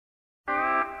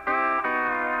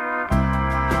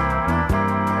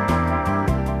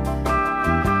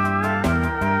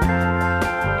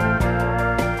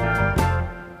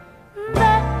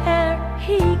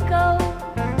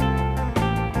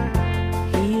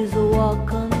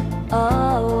walking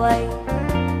away.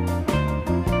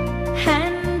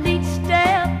 And each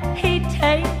step he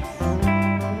takes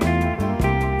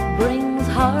brings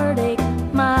heartache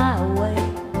my way.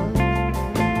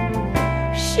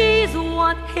 She's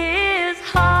won his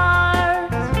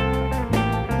heart,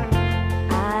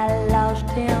 I lost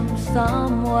him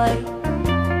some way.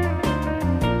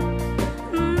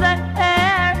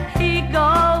 There he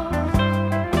goes,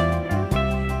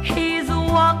 he's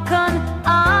walking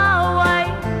away.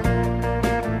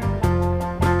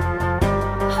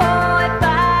 Oh, if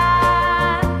I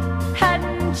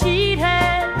hadn't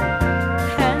cheated,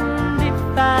 and if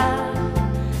I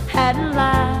hadn't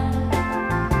lied,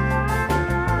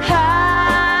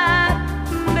 I'd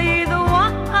be the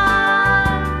one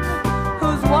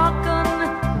who's walking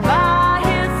by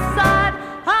his side.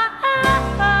 I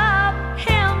love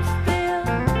him still,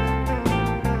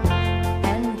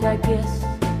 and I guess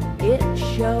it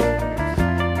shows.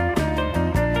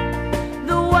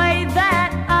 The way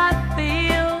that I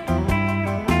feel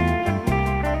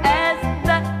as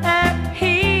there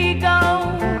he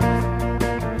goes.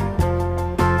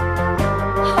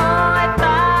 Oh, if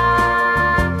I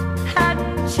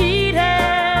hadn't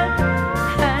cheated,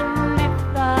 and if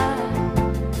I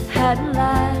hadn't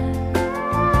lied,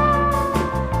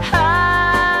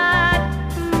 I'd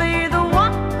be the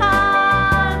one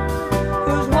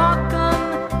who's walking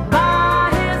by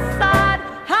his side.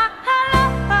 I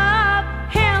love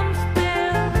him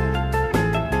still,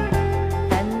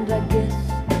 and I guess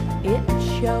it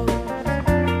shows.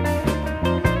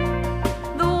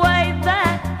 The way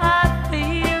that I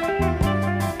feel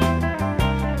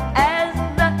as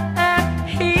there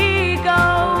he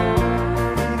goes.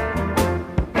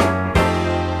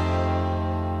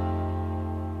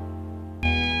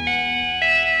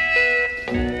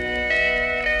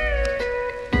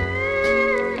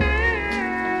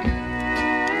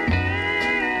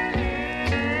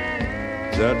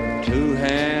 The two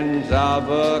hands of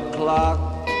a clock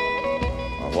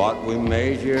are what we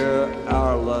measure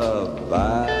our love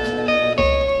by.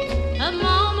 A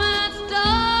moment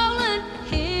stolen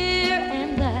here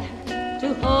and there to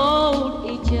hold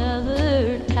each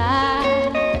other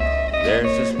tight. They're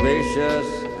suspicious,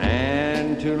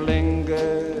 and to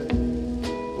linger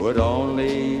would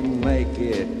only make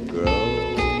it grow.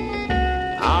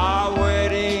 Our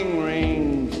wedding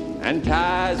rings and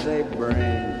ties they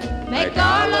bring Make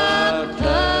our love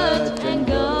touch and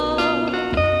go.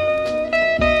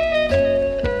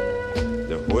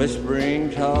 The whispering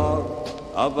talk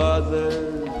of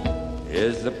others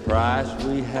is the price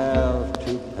we have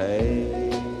to pay.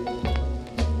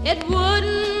 It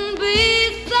wouldn't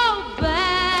be so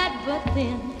bad, but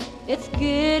then it's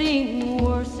getting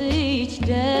worse each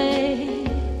day.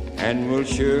 And we'll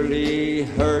surely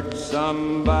hurt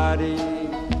somebody,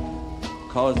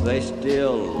 'cause they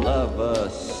still love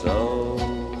us so.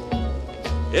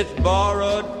 It's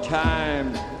borrowed time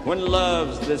when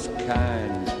love's this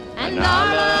kind, And our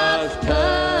loves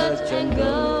touch and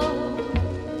go.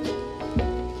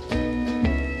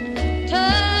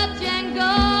 Touch and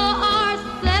go our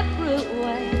separate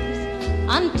ways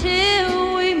until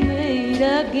we meet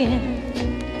again.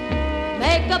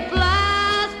 Make a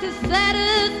blast to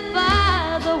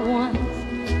satisfy the ones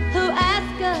who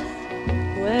ask us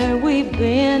where we've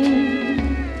been.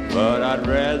 But I'd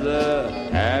rather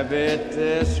have it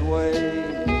this way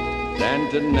than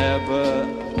to never,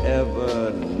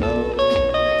 ever know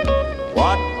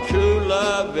what true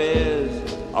love is,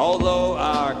 although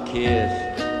our kiss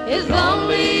Is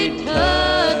only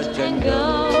touch and go.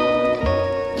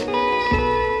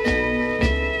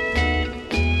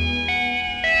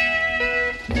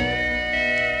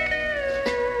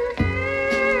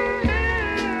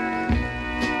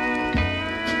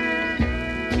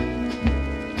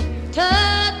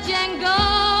 Touch and go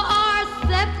our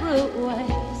separate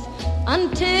ways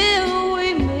until we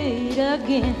meet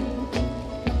again.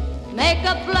 Make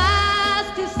a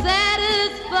blast to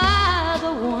satisfy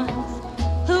the ones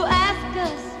who ask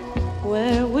us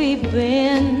where we've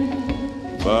been.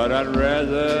 But I'd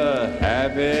rather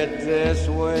have it this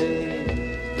way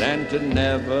than to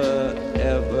never,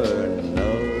 ever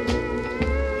know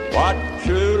what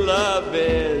true love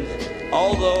is,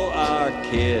 although our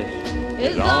kiss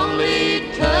Is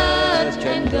only touch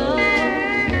and go.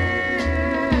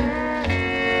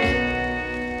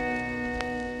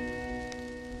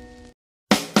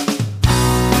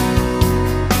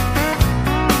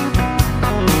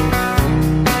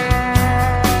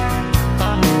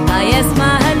 I asked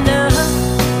my love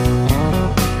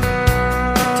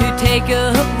to take a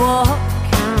walk,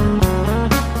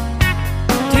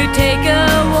 to take a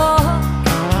walk,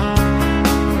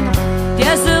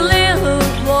 just a little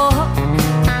walk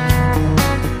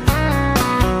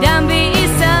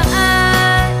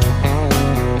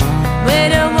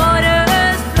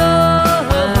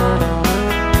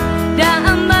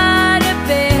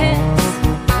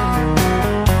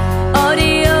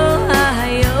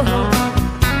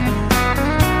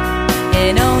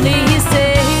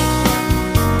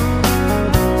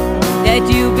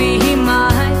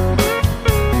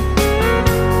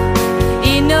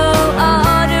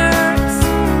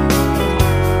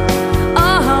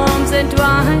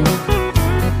twine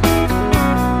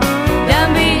down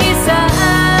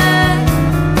beside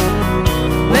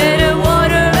where the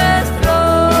waters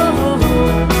flow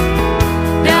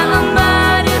down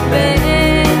by the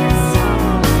banks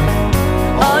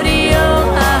of the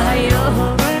Ohio.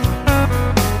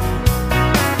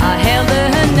 I held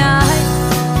her knife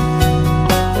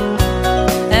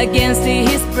against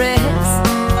his breast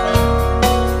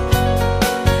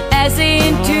as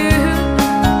into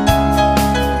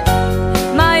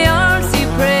my arms he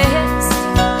pressed.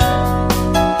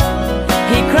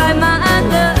 He cried, my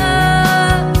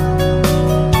love,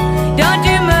 don't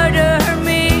you murder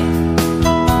me.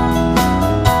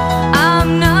 I'm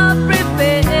not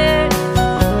prepared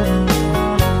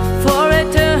for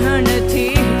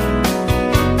eternity.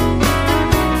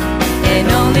 And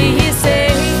only he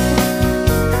said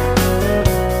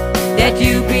that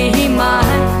you be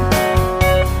mine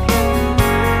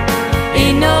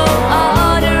in no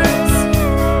others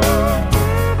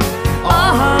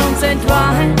arms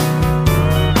entwined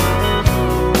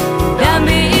down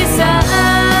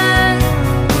beside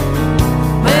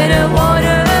where the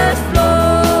waters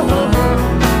flow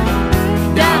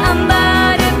down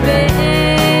by the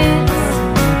banks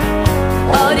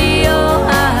of the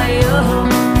Ohio.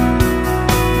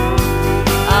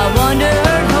 I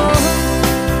wandered home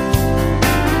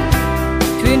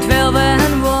between 12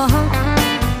 and 1.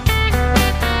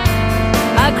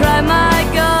 I cried my